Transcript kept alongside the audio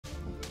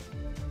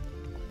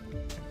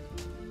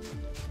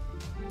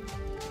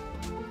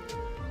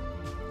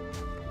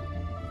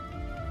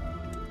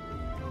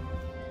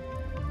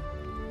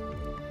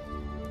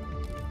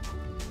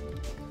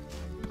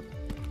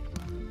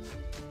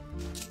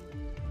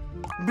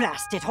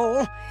Blast it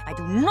all! I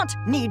do not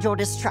need your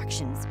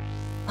distractions.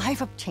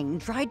 I've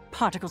obtained dried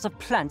particles of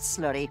plant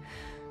slurry,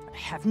 but I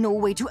have no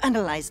way to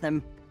analyze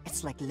them.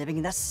 It's like living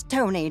in the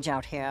Stone Age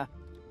out here.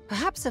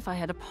 Perhaps if I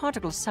had a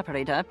particle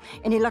separator,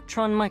 an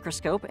electron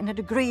microscope, and a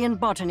degree in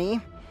botany...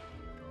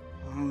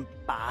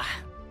 Bah,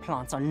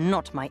 plants are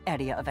not my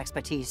area of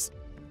expertise.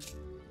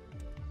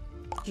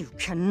 You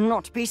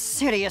cannot be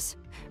serious.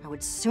 I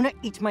would sooner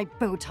eat my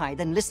bow tie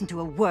than listen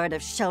to a word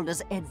of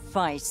Shelda's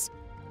advice.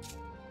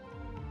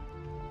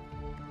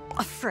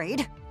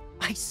 Afraid?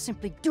 I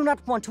simply do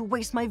not want to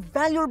waste my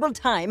valuable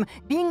time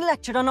being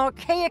lectured on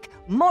archaic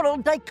moral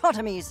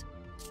dichotomies.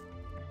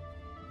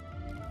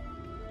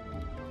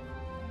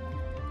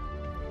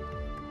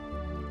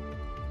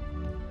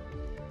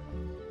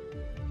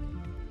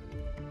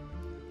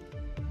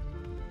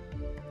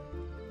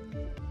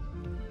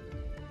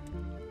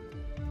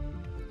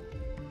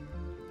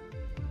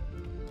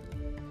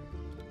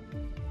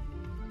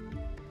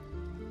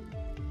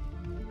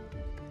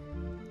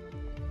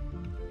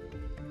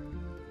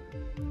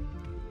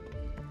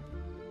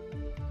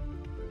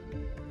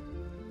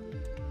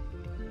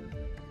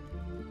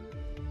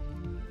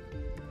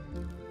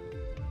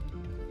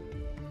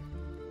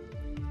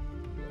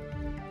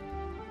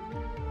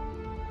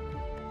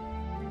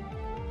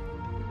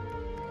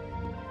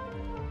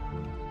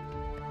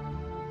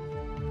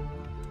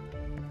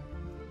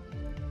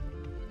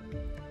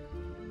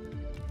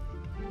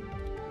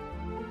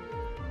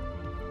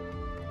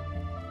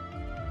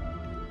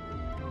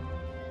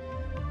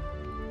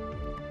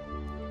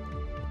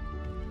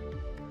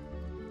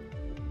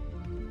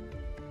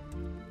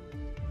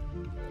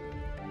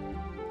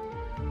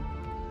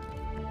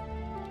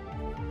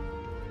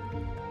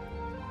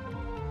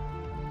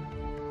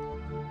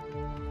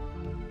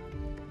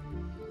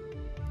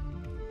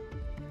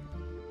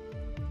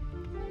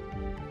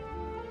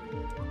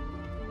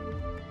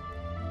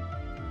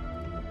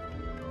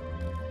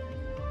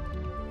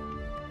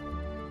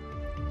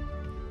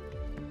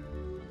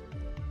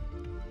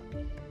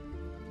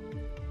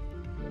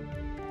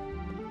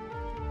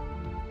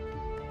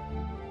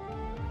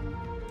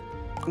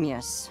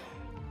 Yes,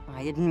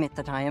 I admit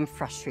that I am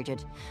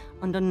frustrated.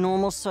 Under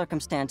normal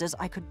circumstances,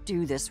 I could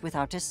do this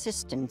without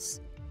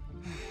assistance.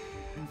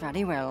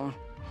 Very well.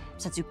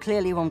 Since you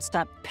clearly won't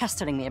stop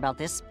pestering me about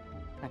this,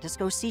 let us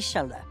go see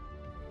Shelda.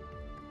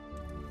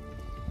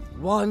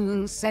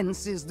 One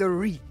senses the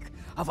reek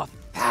of a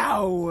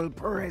foul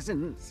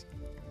presence.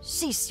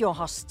 Cease your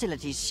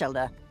hostilities,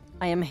 Shelda.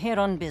 I am here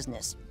on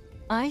business.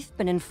 I've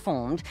been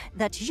informed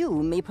that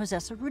you may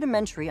possess a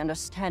rudimentary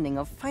understanding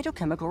of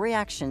phytochemical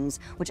reactions,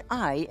 which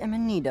I am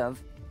in need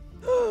of.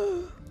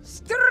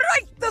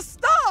 Strike the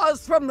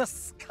stars from the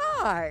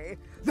sky!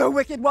 The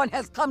Wicked One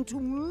has come to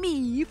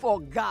me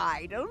for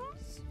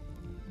guidance.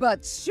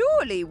 But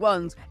surely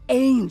one's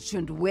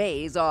ancient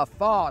ways are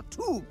far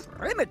too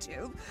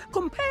primitive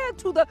compared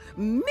to the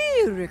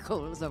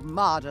miracles of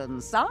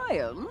modern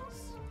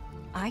science.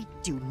 I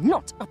do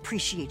not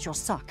appreciate your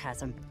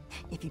sarcasm.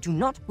 If you do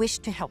not wish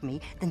to help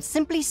me, then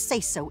simply say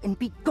so and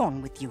be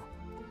gone with you.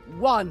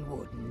 One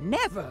would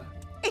never.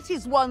 It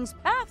is one's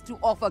path to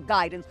offer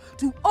guidance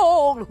to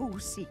all who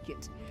seek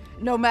it,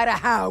 no matter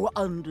how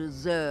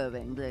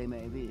undeserving they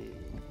may be.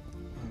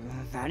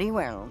 Very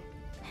well.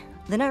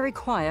 Then I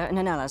require an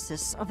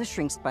analysis of the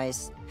shrink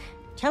spice.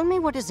 Tell me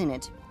what is in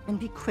it, and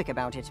be quick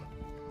about it.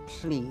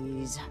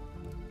 Please.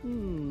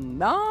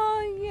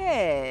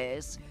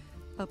 Yes.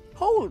 A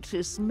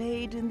poultice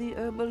made in the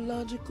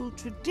herbological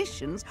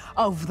traditions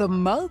of the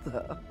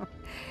mother.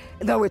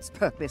 Though its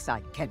purpose I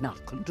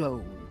cannot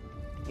condone.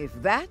 If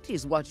that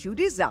is what you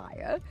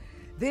desire,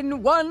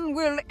 then one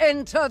will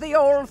enter the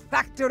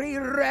olfactory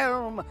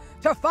realm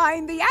to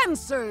find the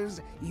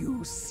answers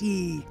you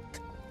seek.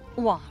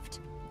 Waft.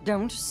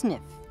 Don't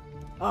sniff.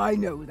 I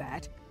know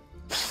that.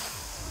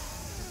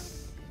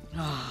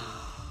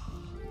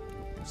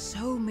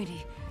 So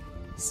many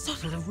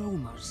subtle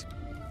aromas.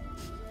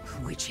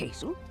 Witch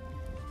hazel,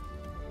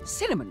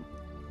 cinnamon,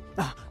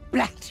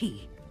 black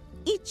tea,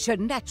 each a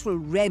natural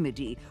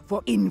remedy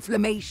for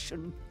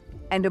inflammation.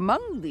 And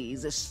among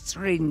these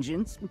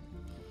astringents,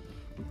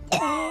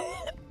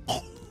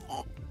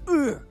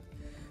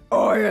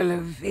 oil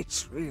of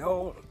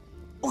vitriol.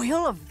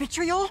 Oil of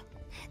vitriol?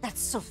 That's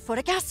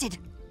sulfuric acid,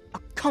 a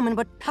common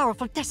but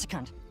powerful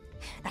desiccant.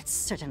 That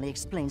certainly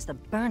explains the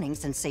burning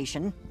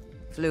sensation.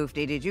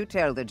 Floofty, did you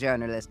tell the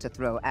journalist to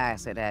throw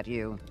acid at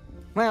you?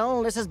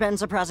 Well, this has been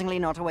surprisingly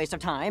not a waste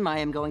of time. I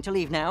am going to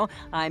leave now.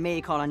 I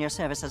may call on your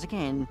services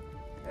again.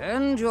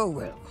 And you're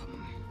welcome.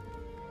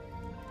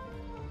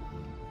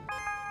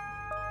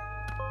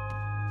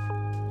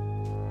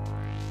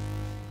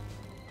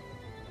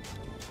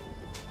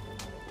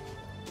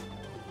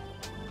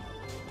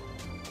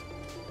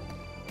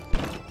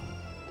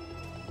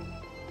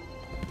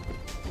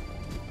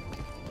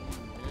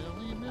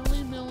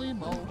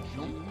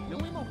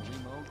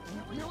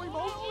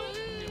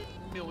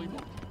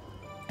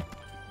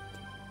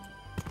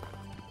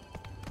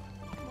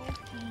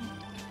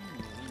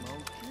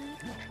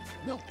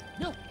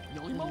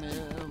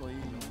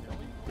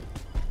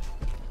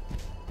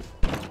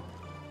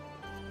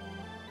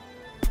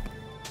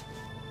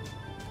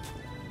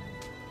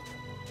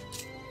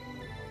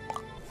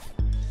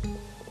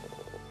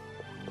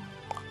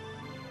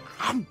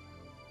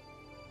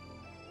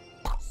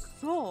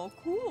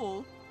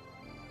 all.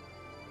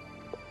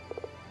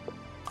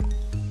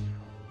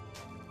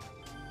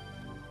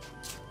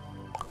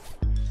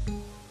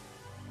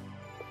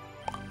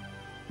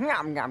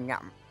 Yum, yum,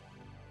 yum.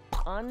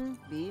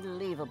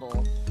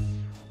 Unbelievable.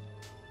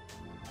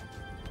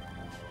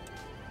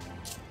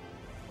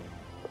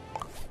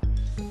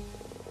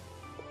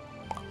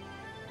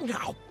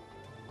 Bro.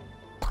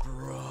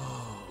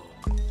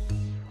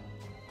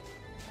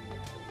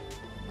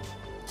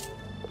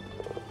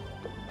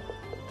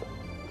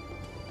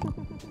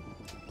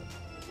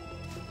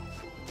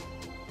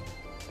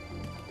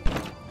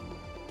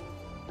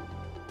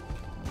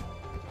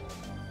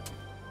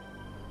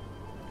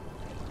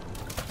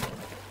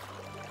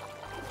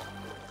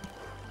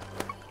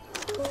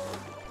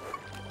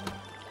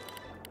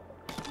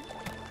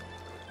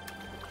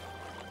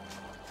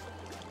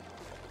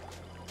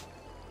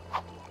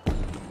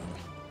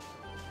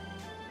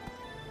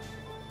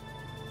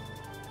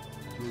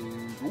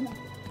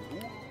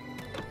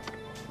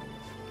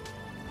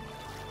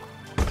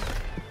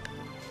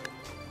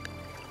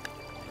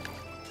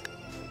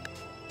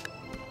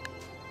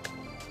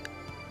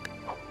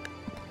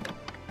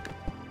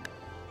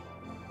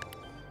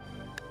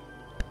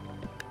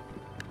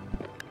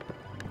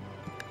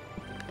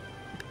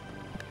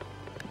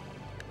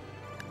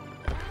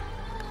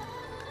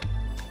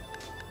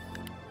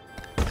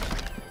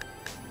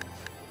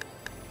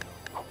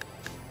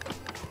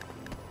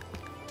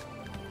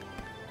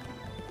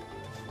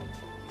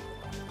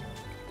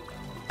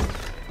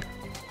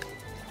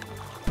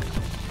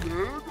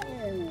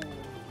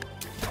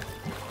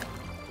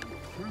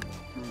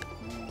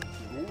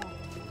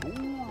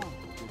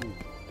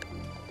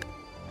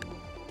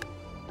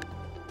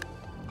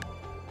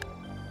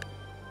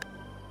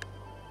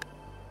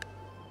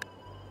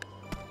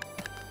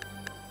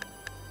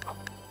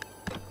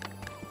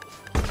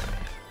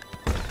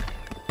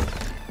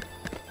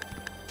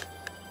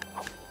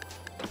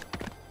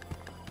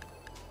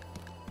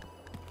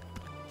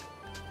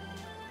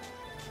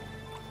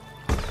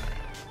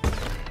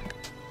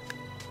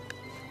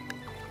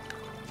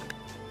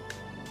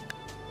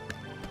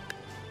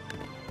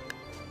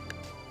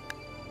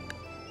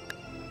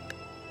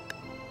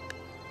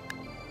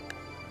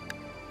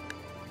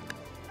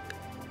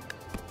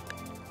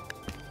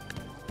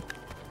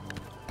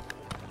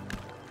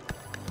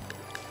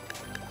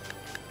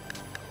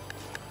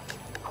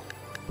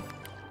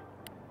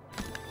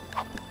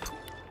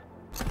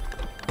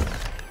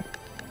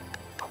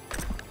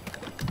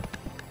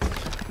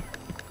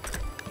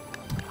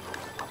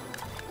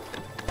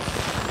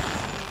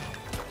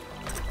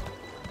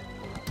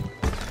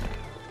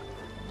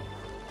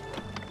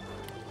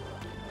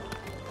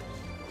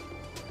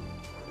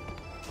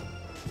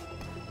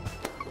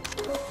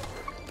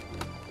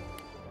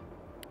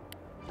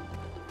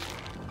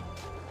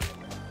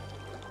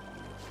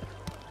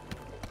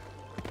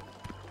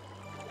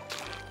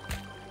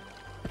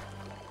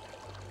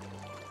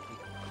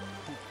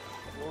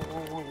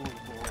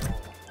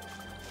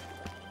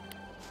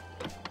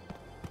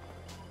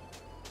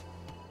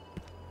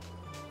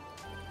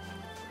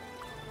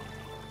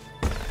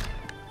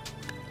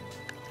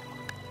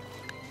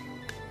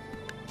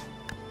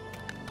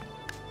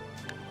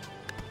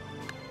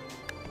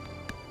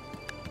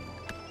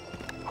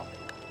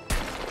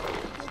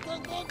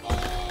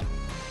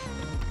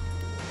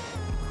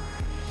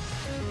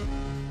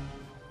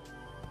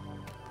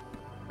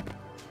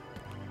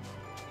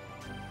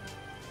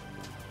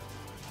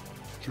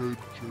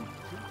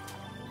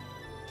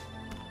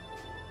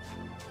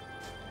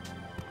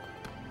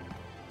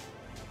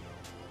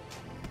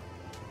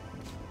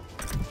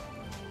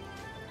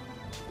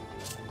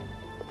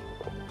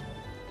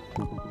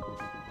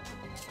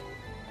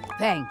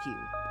 Thank you.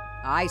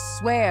 I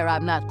swear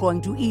I'm not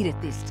going to eat it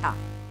this time.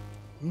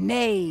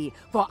 Nay,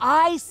 for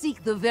I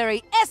seek the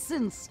very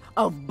essence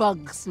of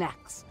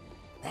Bugsnax.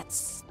 That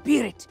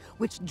spirit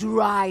which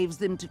drives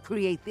them to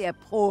create their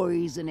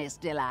poisonous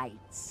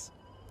delights.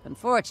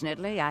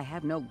 Unfortunately, I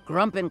have no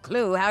grumpin'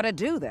 clue how to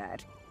do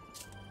that.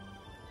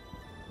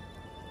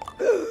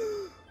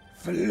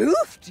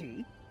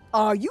 Floofty?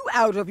 Are you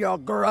out of your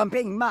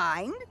grumping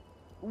mind?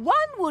 One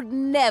would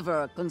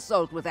never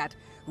consult with that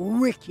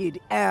wicked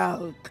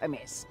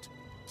alchemist.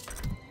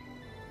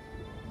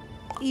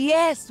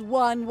 Yes,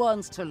 one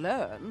wants to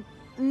learn,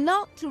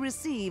 not to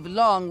receive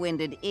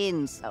long-winded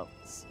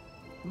insults.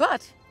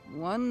 But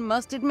one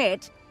must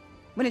admit,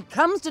 when it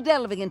comes to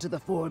delving into the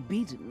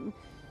forbidden,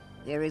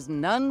 there is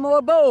none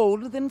more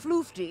bold than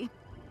Floofty.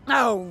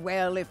 Oh,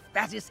 well, if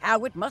that is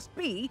how it must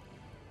be,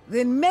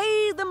 then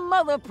may the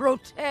Mother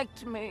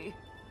protect me.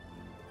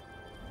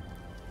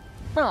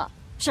 Ah,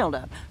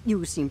 Shelda,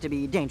 you seem to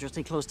be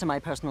dangerously close to my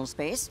personal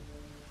space.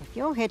 If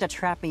you're here to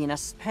trap me in a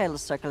spell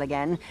circle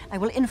again, I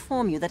will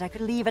inform you that I could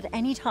leave at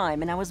any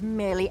time and I was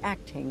merely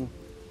acting.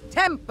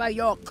 Temper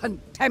your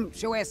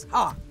contemptuous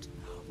heart.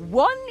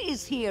 One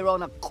is here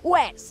on a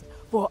quest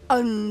for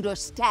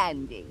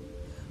understanding,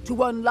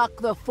 to unlock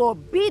the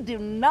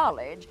forbidden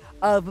knowledge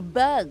of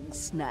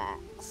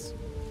Bugsnax.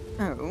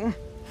 Oh,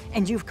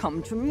 and you've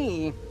come to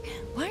me.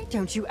 Why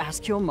don't you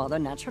ask your mother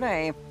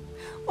naturally?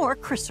 Or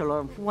Crystal,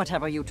 or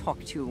whatever you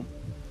talk to.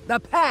 The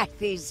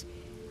path is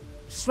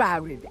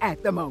shrouded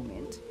at the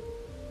moment.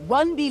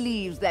 One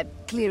believes that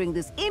clearing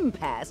this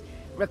impasse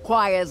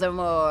requires a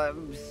more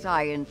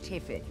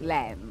scientific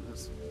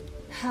lens.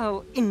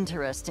 How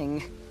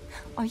interesting.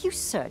 Are you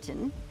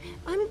certain?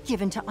 I'm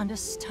given to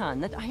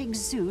understand that I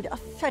exude a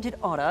fetid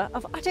aura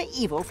of utter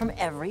evil from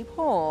every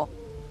pore.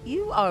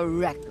 You are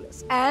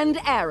reckless and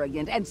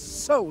arrogant and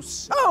so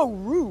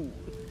rude.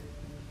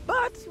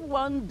 But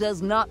one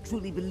does not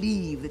truly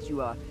believe that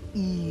you are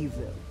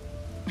evil.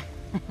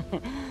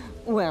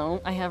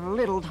 Well, I have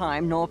little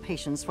time nor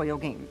patience for your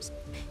games.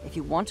 If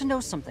you want to know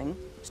something,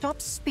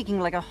 stop speaking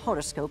like a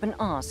horoscope and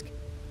ask.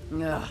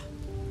 Ugh.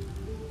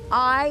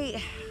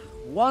 I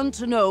want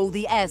to know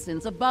the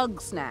essence of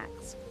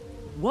Bugsnax.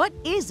 What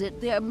is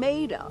it they're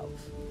made of?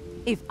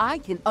 If I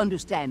can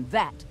understand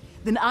that,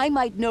 then I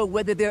might know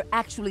whether they're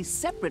actually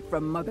separate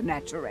from Mother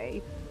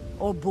Nature,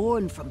 or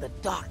born from the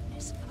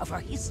darkness of her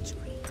history.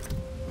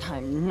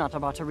 I'm not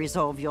about to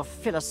resolve your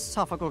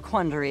philosophical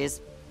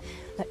quandaries.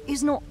 There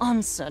is no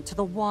answer to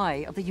the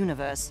why of the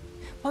universe.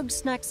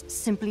 Bugsnax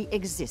simply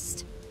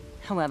exist.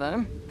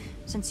 However,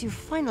 since you've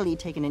finally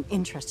taken an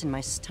interest in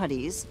my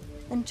studies,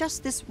 then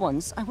just this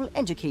once I will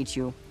educate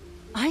you.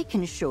 I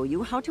can show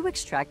you how to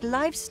extract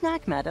live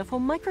snack matter for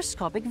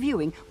microscopic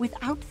viewing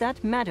without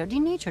that matter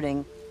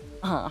denaturing.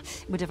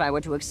 But if I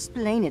were to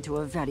explain it to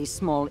a very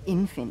small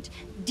infant,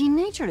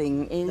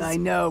 denaturing is... I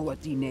know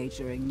what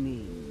denaturing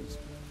means.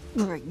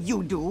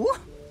 You do?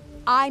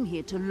 I'm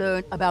here to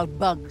learn about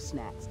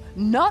Bugsnax,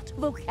 not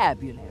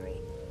vocabulary.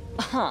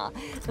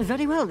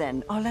 Very well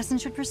then. Our lesson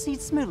should proceed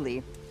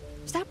smoothly.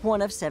 Step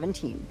 1 of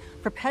 17.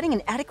 Preparing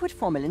an adequate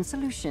formalin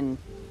solution.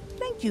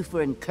 Thank you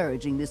for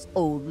encouraging this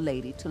old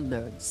lady to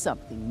learn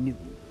something new.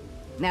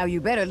 Now you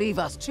better leave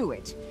us to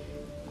it.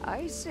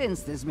 I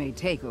sense this may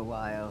take a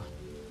while.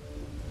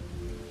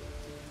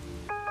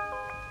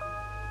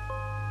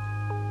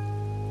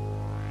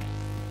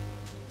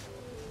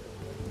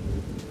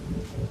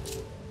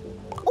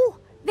 Oh,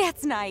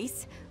 that's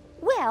nice.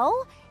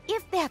 Well,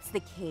 if that's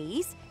the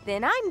case,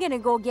 then I'm gonna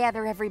go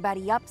gather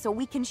everybody up so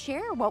we can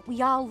share what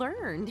we all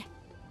learned.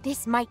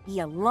 This might be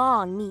a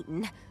long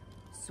meeting,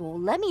 so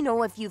let me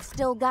know if you've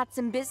still got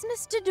some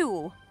business to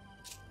do.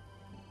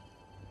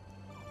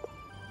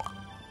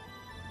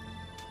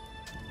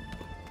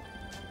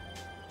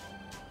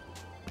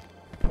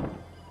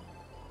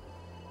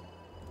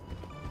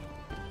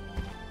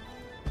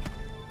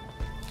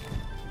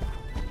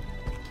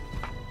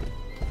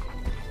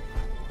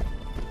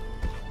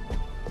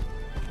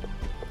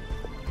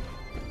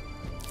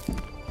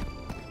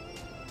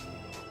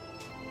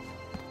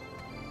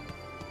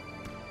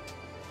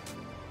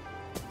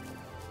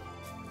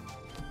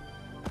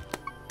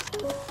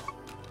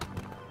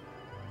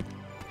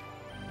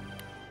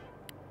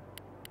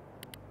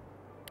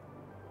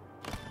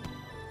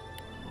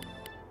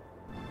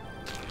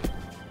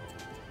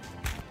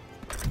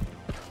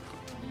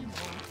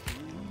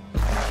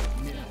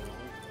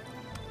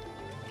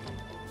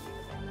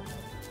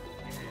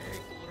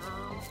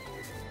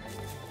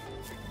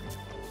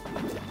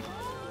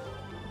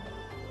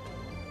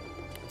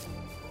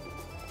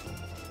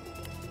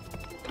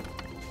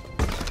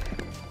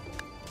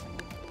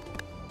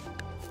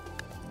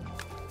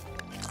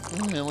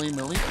 Millie,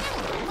 Millie,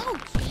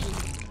 Mochi.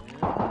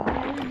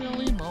 Millie,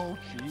 Millie, Mochi.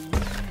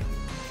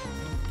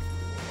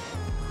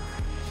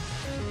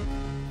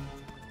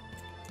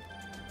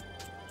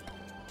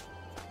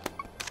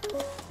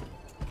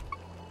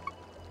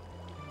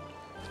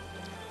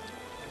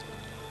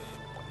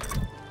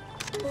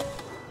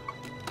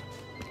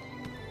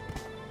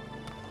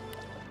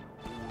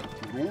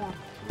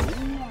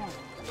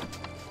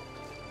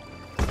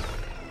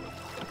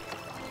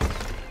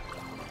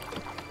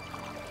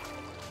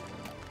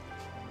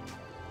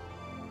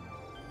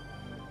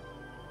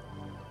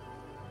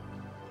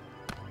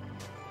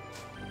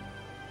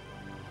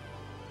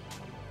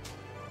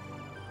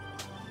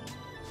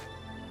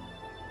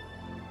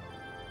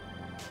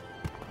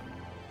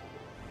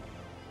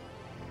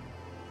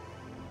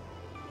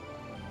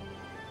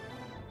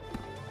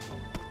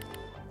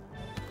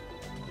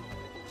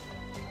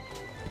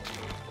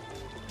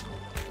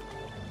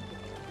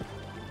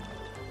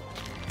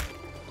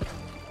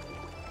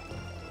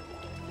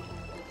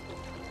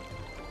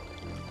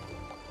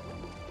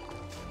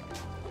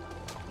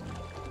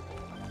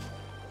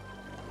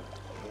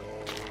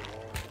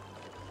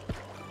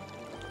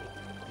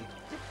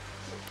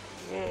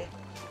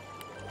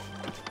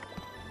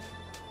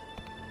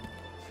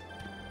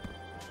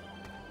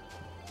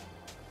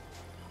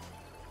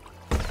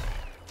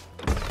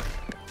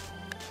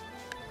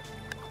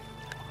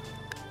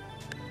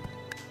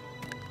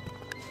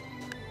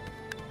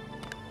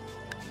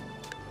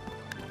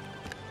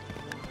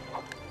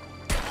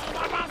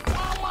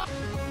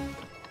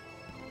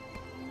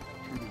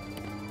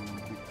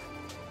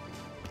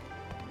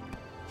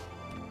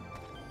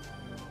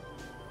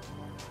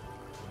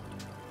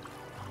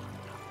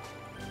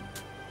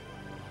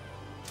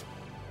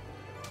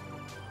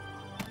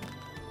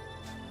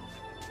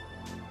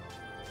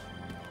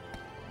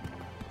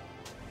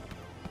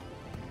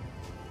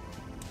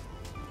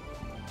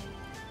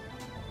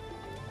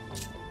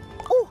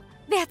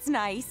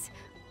 nice.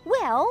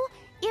 Well,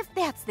 if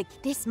that's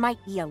this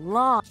might be a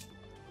long...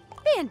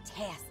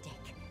 Fantastic.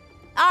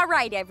 All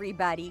right,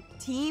 everybody.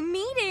 Team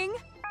meeting.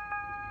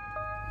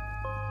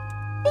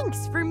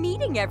 Thanks for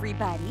meeting,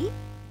 everybody.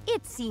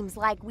 It seems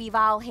like we've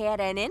all had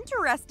an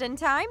interesting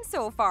time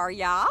so far,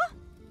 yeah?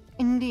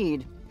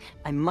 Indeed.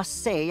 I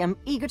must say I'm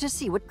eager to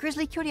see what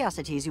grisly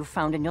curiosities you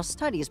found in your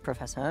studies,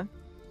 Professor.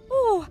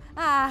 Ooh,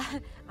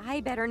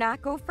 I better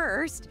not go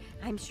first.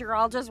 I'm sure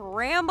I'll just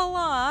ramble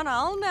on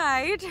all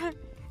night.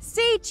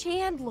 Say,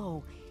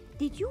 Chandlo,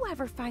 did you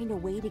ever find a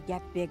way to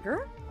get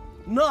bigger?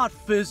 Not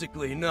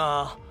physically,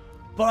 nah.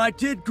 But I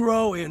did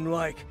grow in,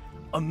 like,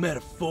 a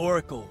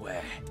metaphorical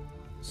way.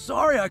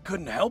 Sorry I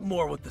couldn't help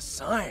more with the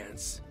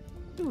science.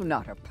 Do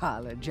not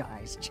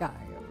apologize,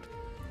 child.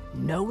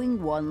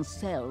 Knowing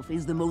oneself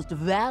is the most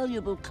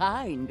valuable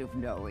kind of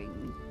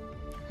knowing.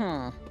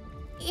 And,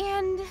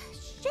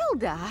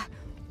 Shelda,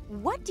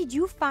 what did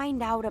you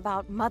find out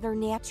about Mother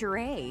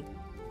Nature?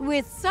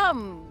 With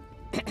some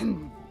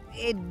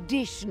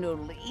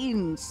additional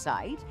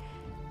insight,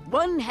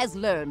 one has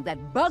learned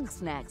that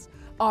Bugsnax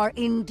are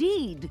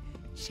indeed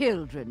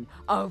children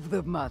of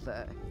the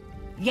mother,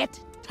 yet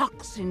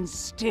toxins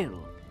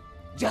still.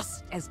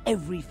 Just as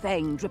every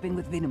fang dripping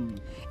with venom,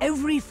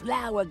 every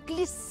flower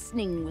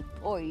glistening with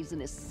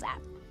poisonous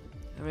sap.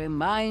 A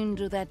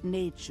reminder that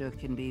nature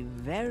can be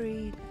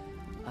very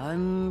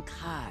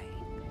unkind.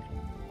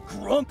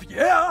 Grump,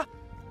 yeah?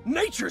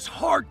 Nature's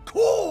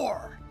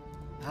hardcore!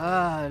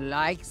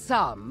 Like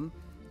some,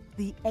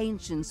 the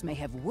ancients may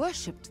have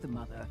worshipped the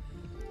mother,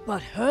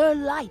 but her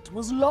light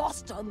was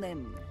lost on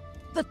them.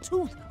 The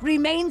tooth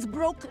remains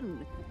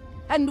broken,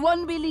 and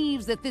one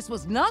believes that this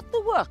was not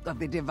the work of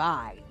the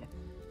divine.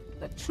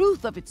 The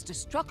truth of its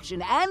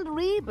destruction and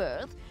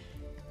rebirth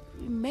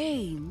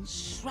remains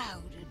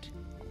shrouded.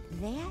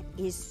 That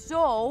is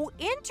so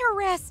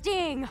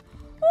interesting.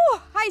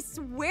 Oh, I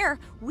swear,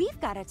 we've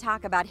got to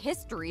talk about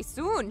history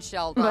soon,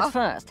 Shelda. But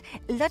first,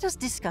 let us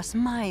discuss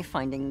my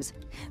findings.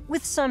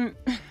 With some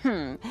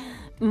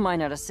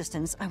minor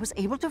assistance, I was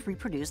able to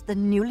reproduce the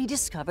newly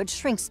discovered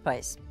shrink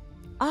spice.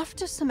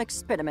 After some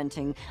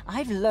experimenting,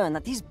 I've learned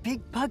that these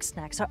big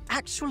Bugsnax are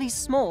actually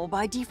small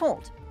by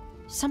default.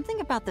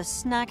 Something about the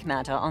snack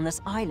matter on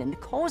this island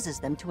causes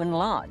them to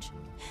enlarge.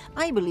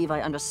 I believe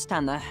I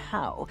understand the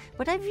how,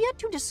 but I've yet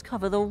to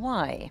discover the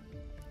why.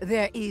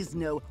 There is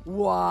no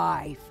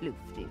why,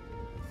 Floofty.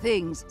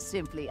 Things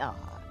simply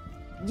are.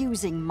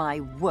 Using my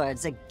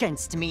words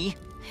against me.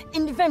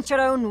 Invent your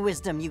own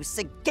wisdom, you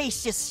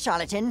sagacious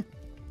charlatan.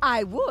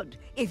 I would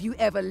if you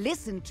ever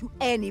listened to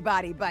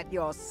anybody but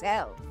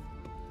yourself.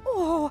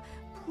 Oh,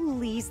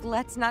 please,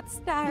 let's not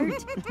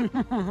start.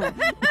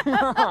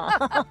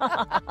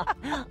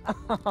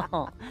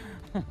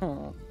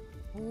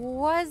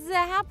 What's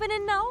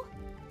happening now?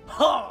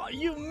 Ha!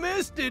 You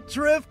missed it,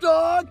 Drift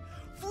Dog!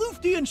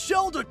 Floofty and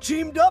Shelda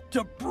teamed up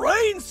to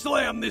brain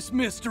slam this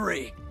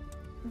mystery!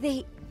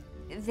 They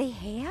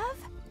have?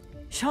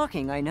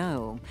 Shocking, I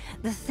know.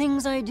 The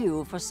things I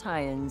do for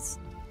science.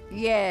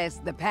 Yes,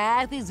 the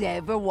path is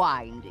ever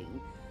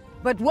winding.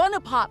 But one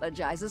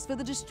apologizes for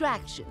the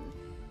distraction,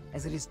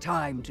 as it is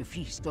time to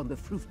feast on the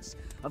fruits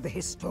of the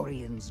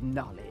historian's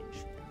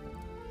knowledge.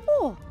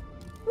 Oh,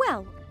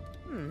 well,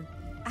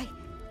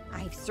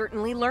 I've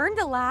certainly learned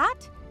a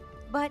lot,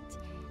 but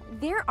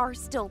there are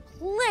still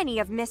plenty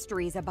of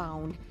mysteries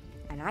abound,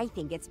 and I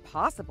think it's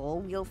possible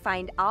we'll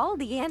find all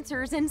the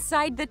answers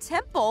inside the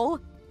temple.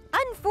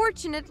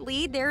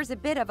 Unfortunately, there's a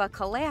bit of a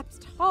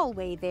collapsed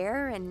hallway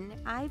there, and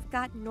I've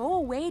got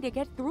no way to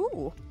get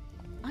through.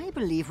 I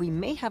believe we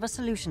may have a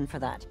solution for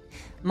that.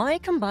 My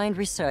combined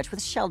research with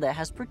Shelda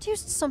has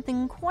produced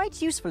something quite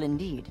useful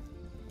indeed.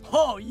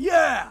 Oh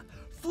yeah!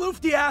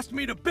 Floofty asked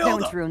me to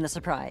build Don't ruin the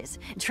surprise.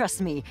 Trust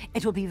me,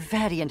 it will be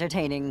very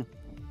entertaining.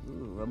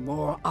 A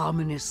more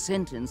ominous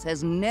sentence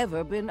has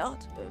never been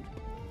uttered.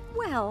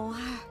 Well,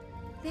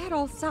 that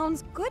all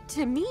sounds good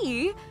to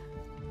me.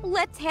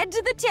 Let's head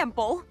to the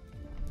temple.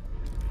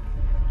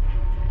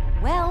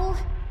 Well,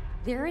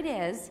 there it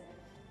is.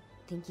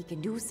 Think you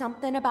can do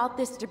something about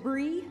this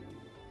debris?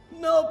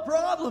 No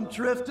problem,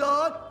 Drift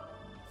Dog.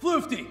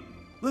 Floofty,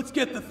 let's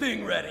get the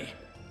thing ready.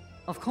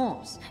 Of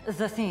course,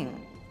 the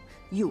thing.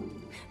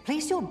 You,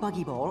 place your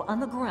buggy ball on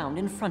the ground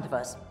in front of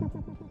us.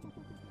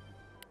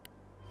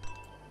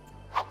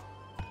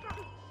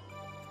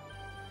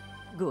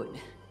 Good.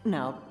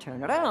 Now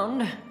turn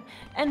around.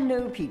 And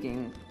no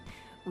peeking.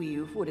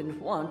 We wouldn't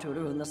want to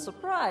ruin the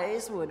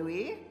surprise, would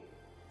we?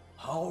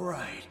 All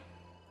right.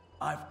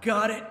 I've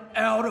got it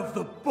out of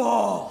the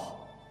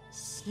ball.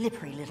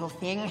 Slippery little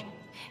thing.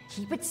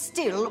 Keep it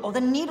still or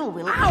the needle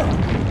will... Ow!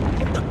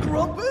 What the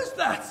grump is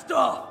that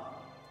stuff?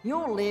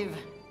 You'll live.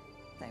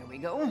 There we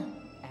go.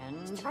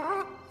 And...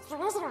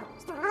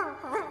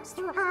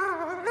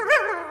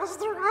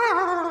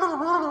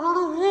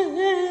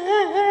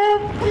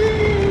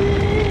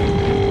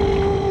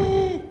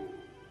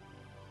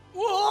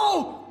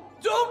 Whoa!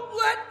 Don't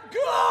let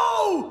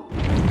go!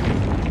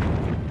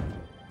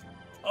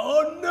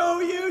 Oh, no,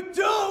 you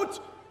don't!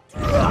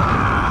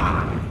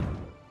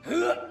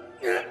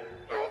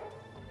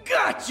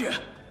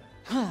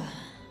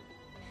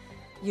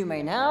 You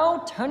may now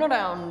turn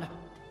around.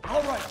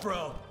 All right,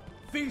 bro.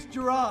 Feast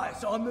your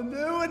eyes on the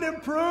new and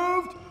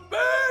improved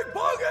Big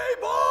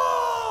Boogie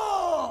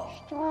Ball!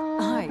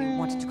 I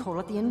wanted to call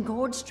it the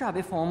engorged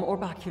strabiform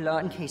orbicular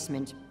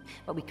encasement,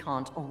 but we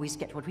can't always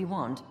get what we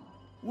want.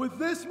 With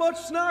this much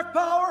snack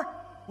power,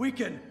 we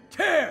can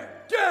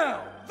tear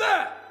down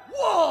that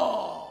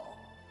wall!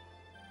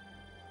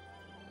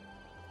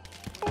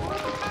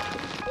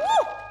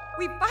 Woo!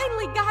 We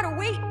finally got a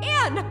way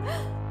in!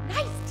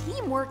 Nice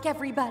teamwork,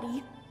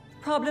 everybody.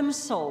 Problem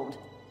solved.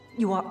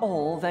 You are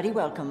all very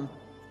welcome.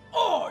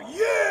 Oh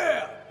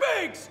yeah!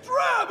 Big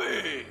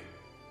Strabby!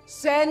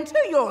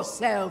 Center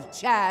yourself,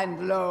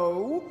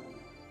 Chandlo.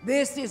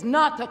 This is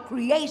not a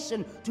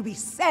creation to be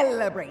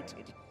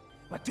celebrated,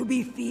 but to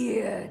be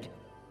feared.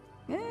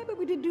 Yeah, but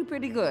we did do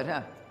pretty good,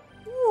 huh?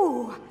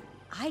 Ooh,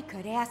 I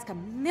could ask a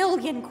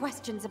million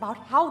questions about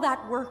how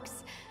that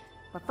works.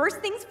 But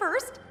first things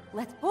first,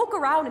 let's poke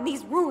around in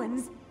these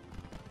ruins.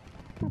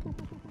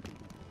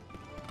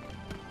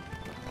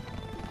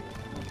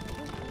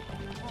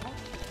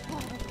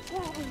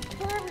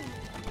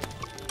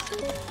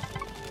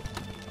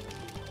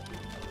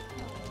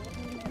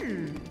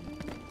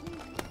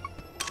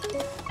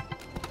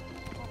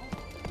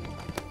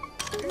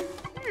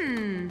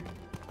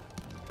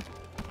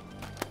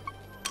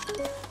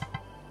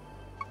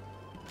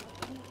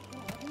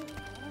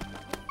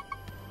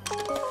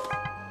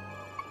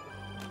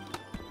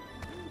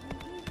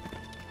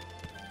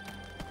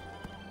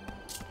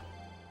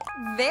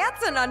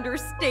 That's an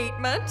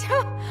understatement.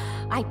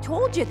 I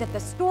told you that the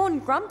stone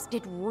grumps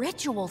did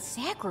ritual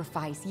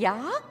sacrifice,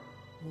 yeah?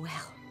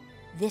 Well,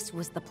 this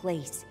was the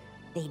place.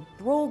 They'd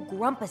throw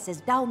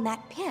grumpuses down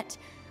that pit,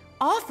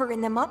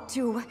 offering them up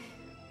to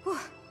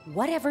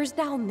whatever's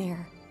down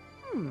there.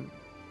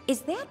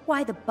 Is that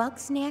why the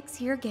Bugsnax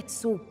here get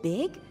so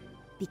big?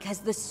 Because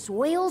the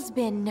soil's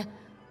been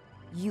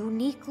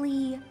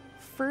uniquely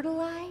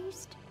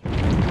fertilized?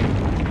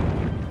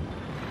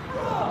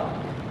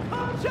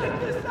 Come check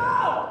this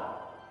out!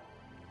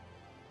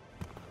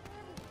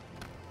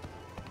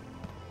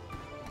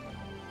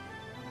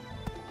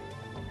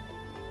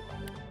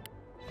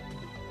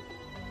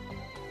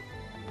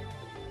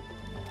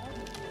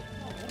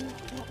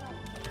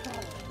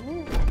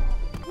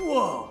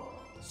 Whoa!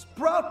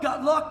 Sprout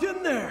got locked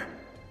in there!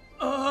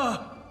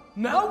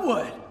 Now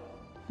what?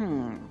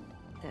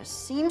 There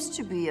seems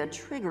to be a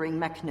triggering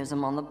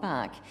mechanism on the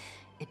back.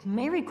 It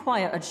may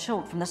require a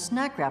jolt from the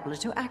snack grappler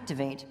to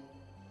activate.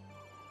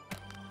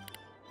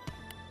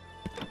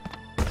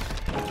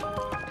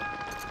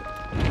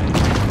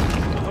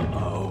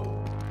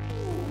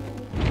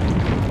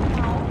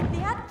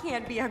 That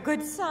can't be a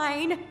good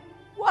sign.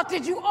 What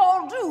did you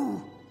all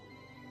do?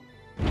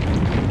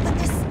 The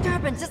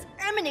disturbance is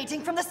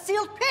emanating from the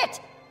sealed pit!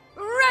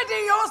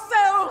 Ready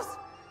yourselves!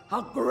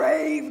 A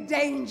grave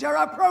danger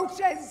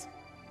approaches!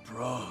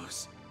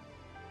 Bros,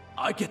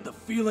 I get the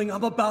feeling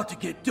I'm about to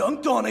get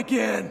dunked on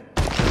again.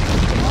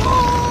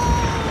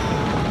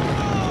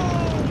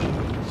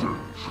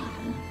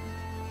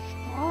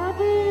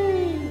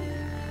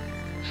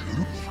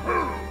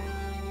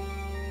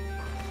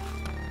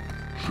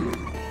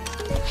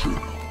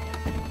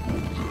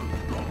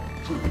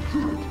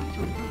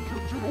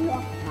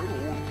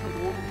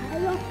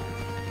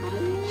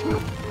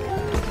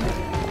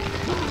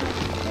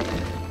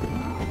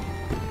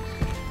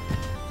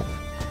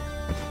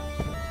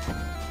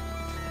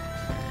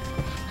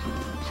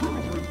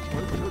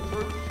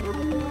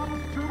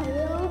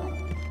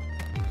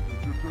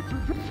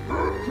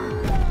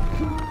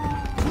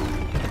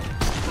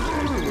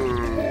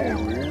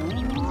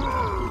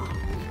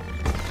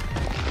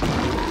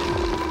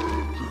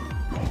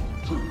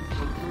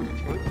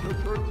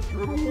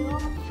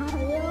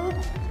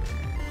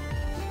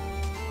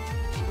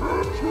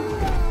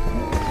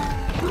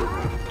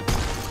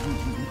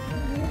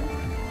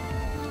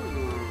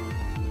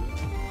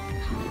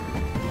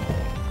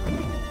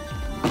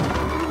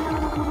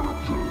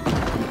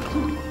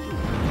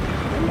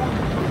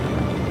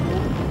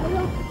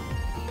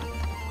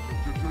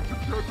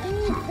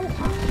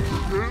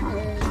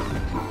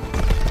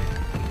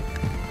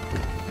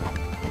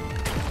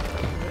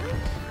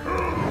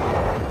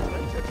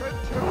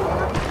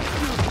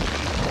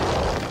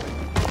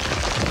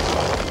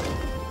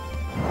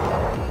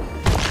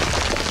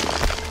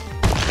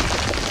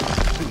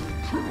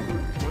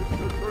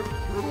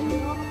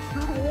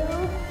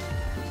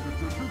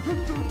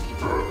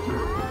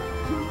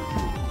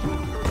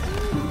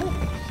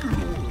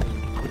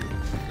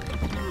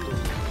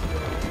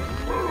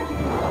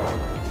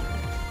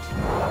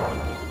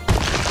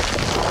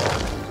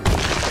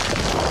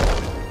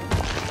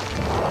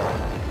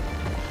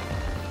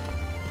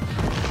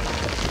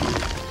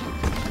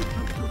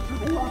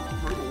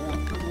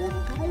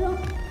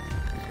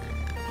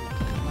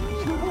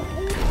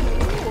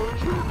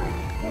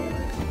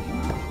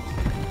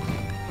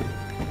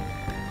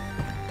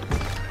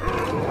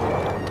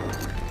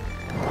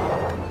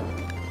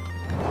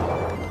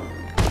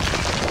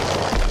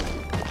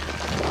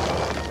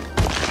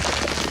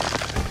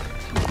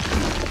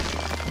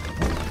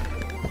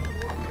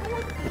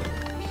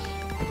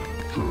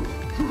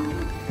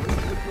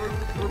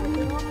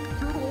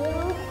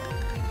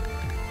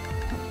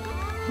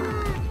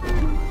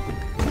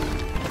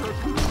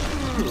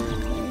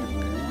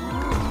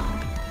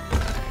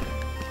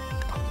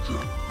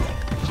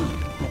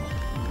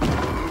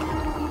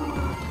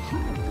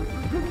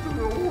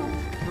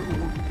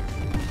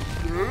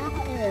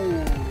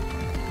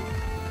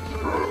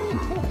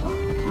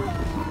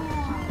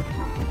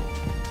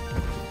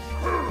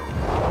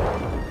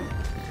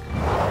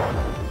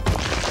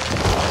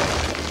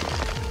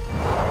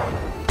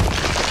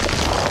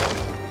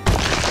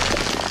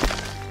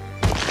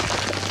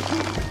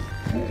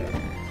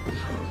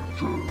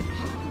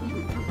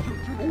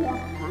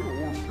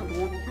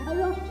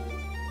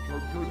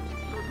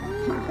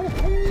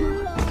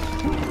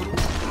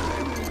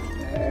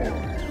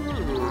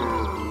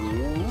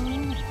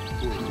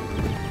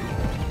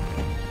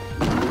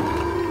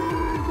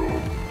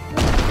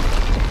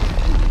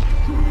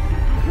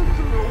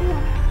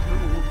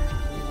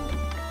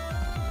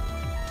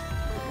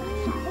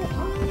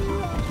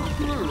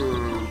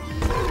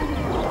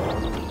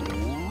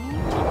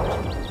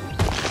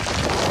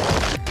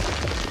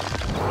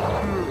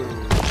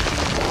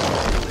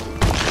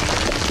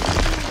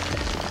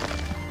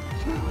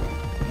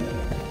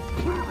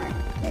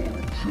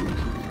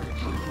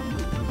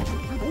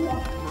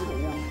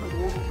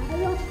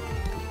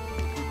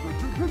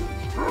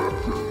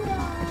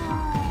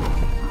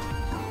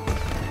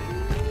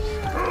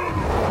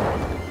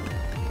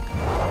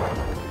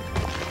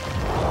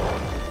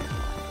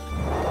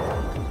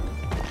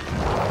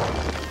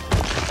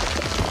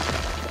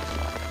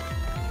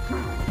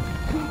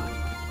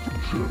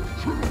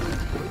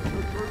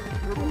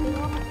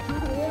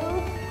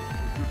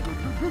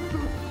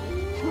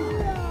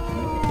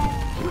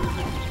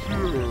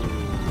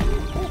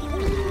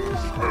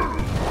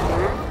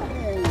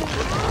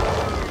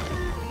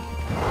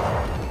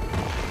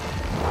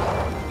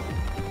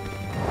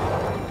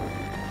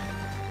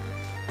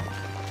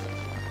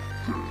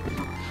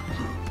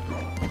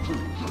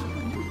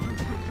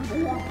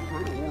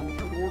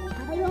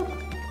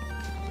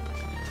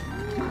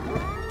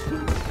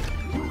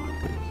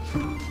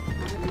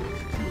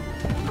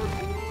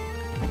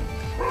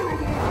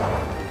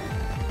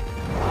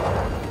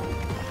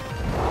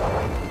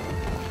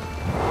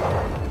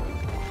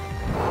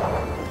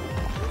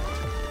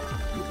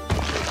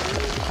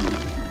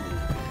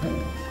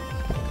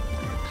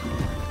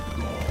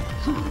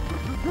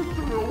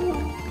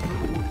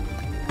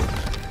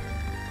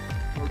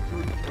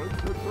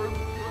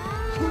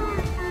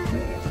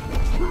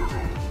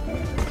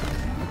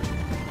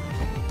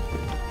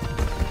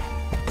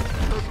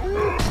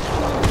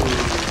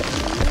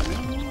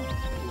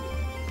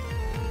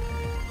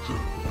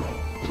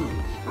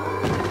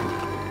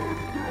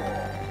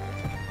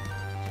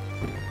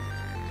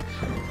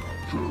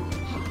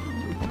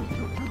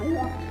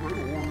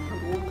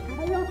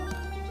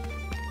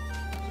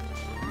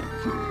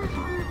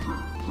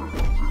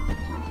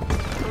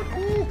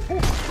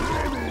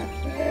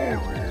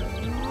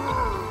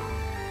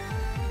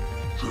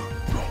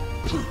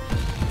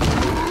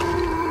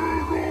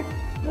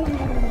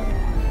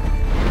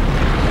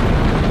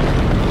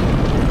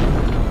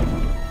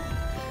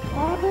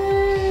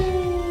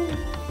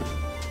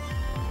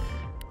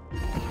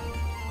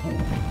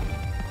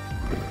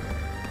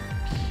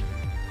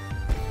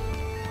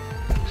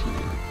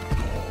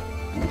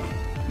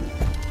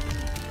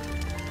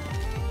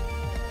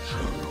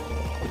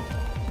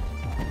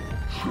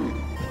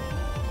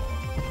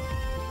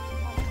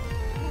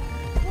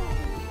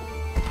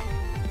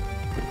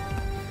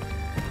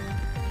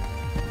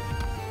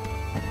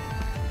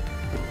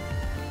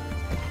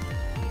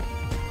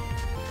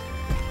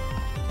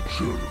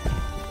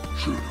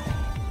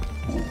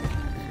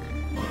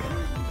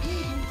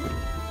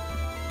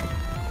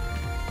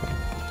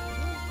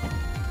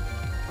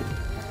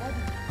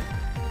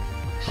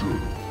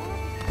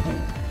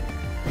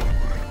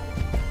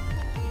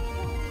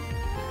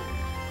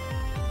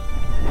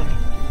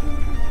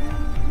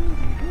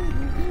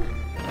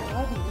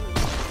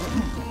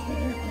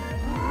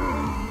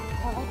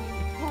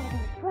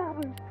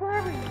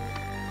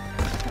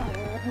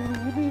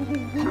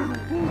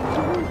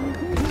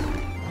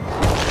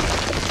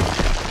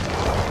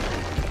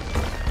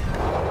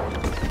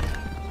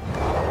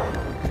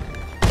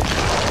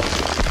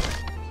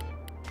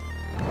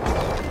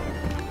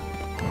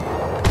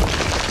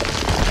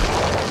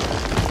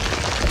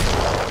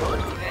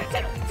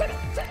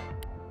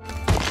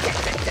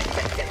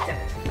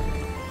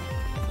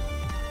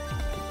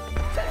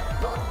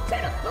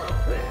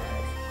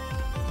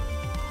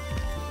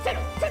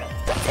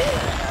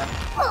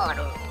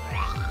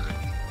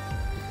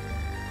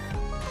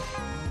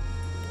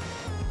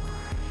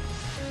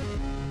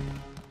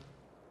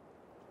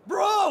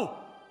 Bro!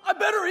 I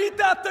better eat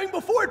that thing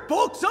before it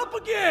bulks up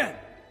again!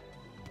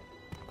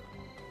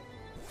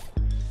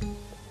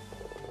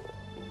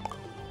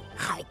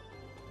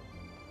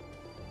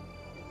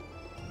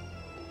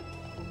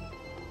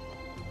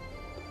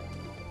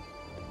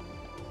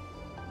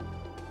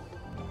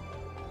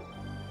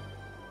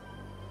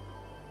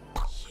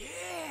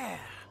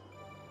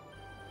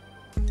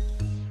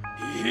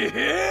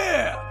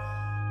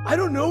 Yeah! I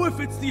don't know if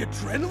it's the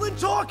adrenaline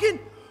talking,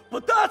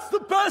 but that's the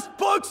best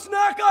bug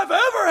snack I've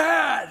ever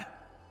had!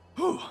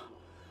 Whew.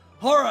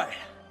 Alright,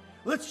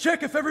 let's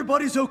check if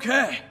everybody's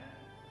okay.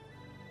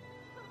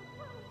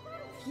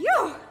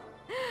 Phew!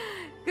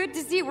 Good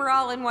to see we're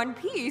all in one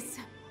piece.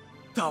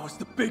 That was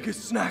the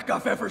biggest snack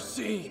I've ever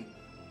seen.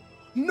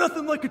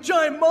 Nothing like a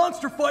giant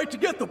monster fight to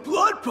get the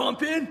blood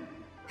pumping.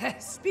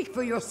 Speak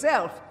for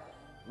yourself.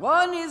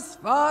 One is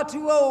far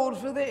too old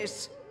for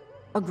this.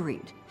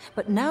 Agreed.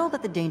 But now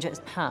that the danger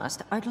is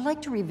past, I'd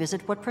like to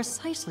revisit what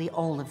precisely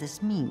all of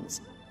this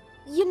means.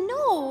 You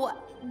know,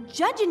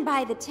 judging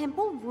by the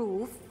temple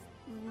roof,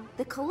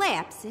 the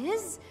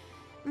collapses,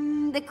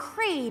 the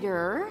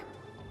crater,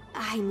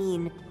 I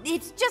mean,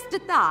 it's just a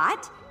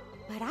thought,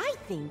 but I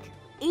think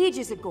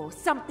ages ago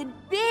something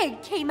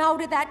big came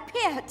out of that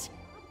pit.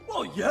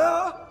 Well,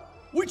 yeah.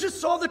 We just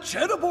saw the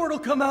cheddar portal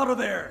come out of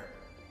there.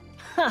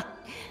 Ha!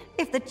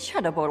 If the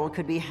cheddar bottle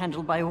could be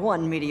handled by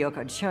one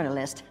mediocre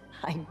journalist,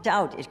 I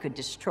doubt it could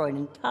destroy an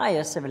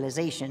entire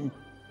civilization.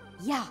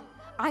 Yeah,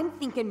 I'm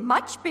thinking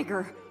much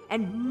bigger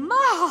and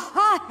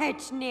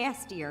much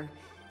nastier.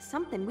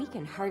 Something we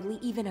can hardly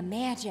even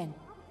imagine.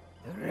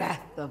 The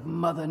wrath of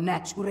Mother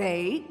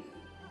Nature?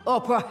 Or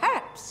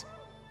perhaps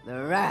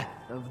the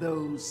wrath of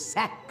those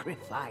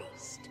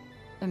sacrificed?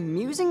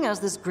 Amusing as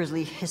this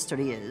grisly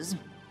history is,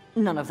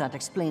 none of that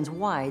explains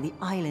why the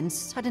island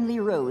suddenly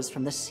rose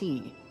from the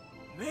sea.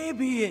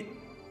 Maybe it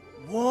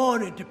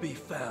wanted to be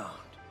found.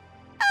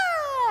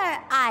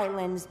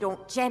 Islands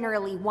don't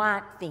generally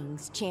want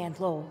things,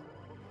 Chandlo.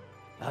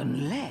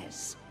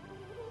 Unless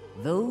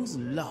those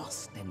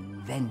lost and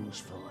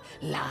vengeful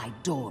lie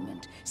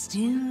dormant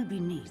still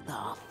beneath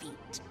our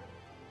feet.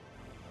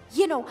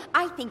 You know,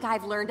 I think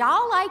I've learned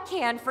all I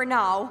can for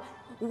now.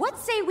 What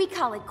say we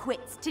call it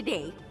quits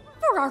today?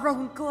 For our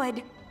own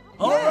good.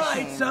 All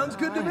right, sounds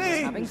good to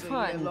me. Having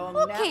fun.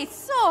 Okay,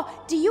 so,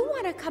 do you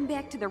want to come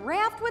back to the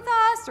raft with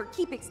us or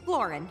keep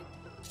exploring?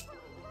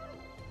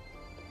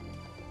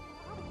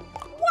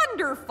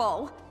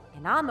 Wonderful!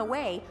 And on the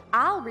way,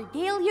 I'll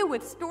regale you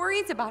with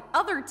stories about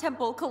other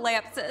temple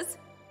collapses.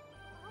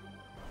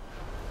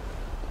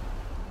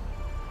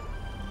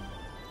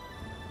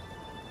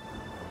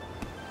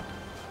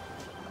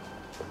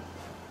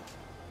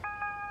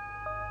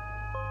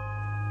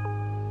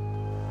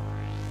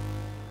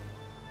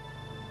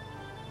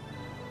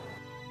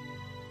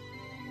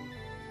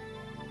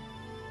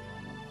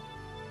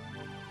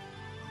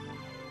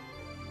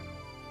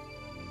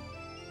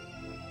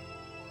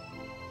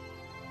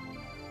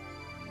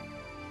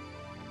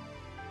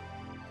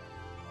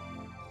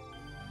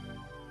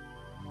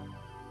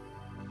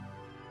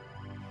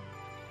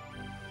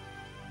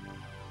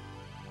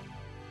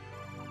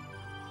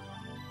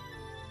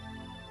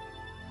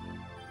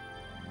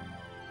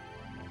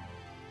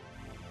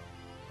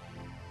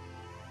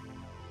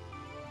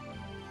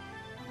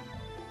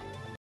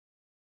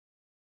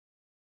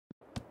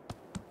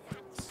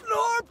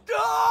 Snarp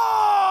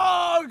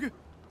Dog!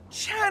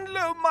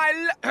 Chandler,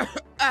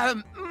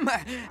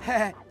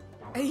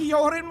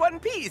 you're in one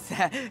piece.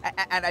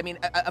 And I mean,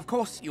 of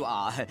course you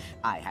are.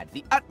 I had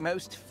the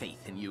utmost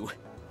faith in you.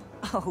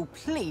 Oh,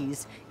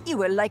 please. You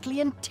were likely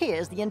in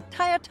tears the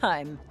entire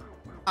time.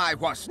 I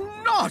was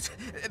not.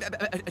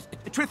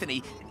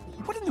 Trithany,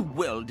 what in the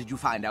world did you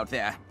find out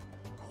there?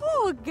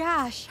 Oh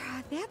gosh,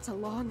 that's a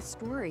long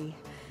story.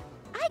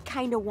 I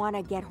kinda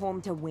wanna get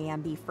home to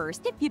Wamby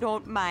first, if you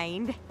don't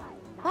mind.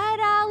 But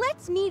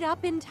let's meet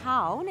up in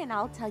town and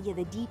I'll tell you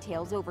the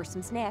details over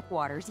some snack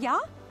waters, yeah?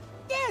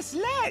 Yes,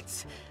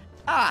 let's.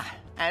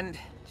 And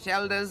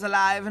Shelda's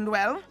alive and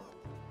well?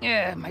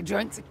 Yeah, my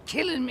joints are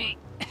killing me.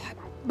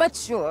 But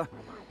sure,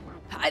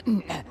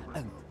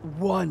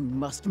 one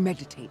must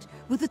meditate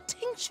with a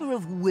tincture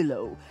of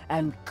willow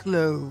and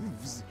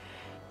cloves.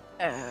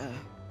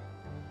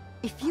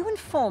 If you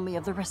inform me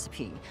of the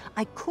recipe,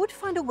 I could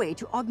find a way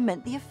to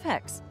augment the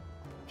effects.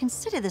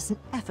 Consider this an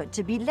effort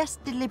to be less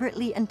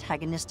deliberately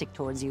antagonistic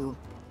towards you.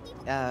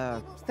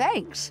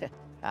 Thanks,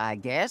 I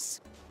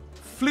guess.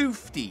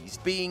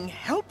 Floofties being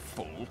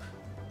helpful?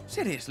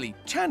 Seriously,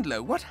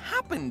 Chandler, what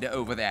happened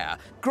over there?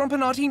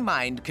 Grumpinati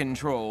mind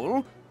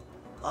control?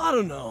 I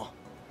don't know.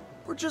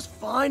 We're just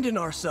finding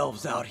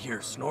ourselves out here,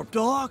 Snorp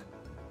Dog.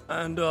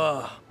 And,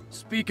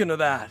 speaking of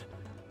that,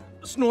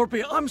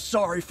 Snorpy, I'm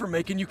sorry for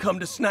making you come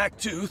to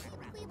Snaktooth.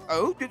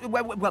 Oh,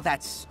 well,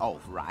 that's all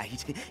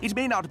right. It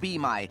may not be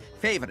my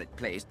favorite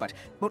place, but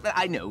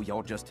I know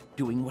you're just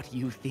doing what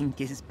you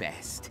think is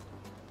best.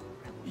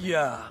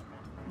 Yeah,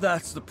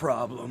 that's the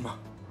problem.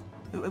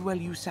 Well,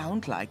 you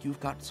sound like you've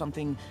got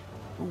something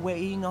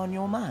weighing on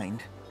your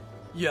mind.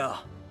 Yeah,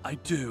 I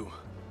do.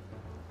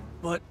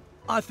 But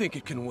I think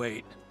it can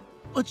wait.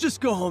 Let's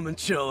just go home and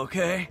chill,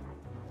 okay?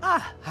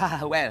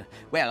 Well,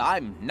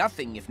 I'm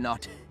nothing if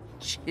not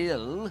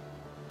chill.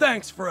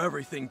 Thanks for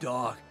everything,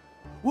 dog.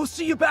 We'll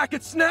see you back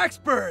at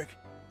Snacksburg!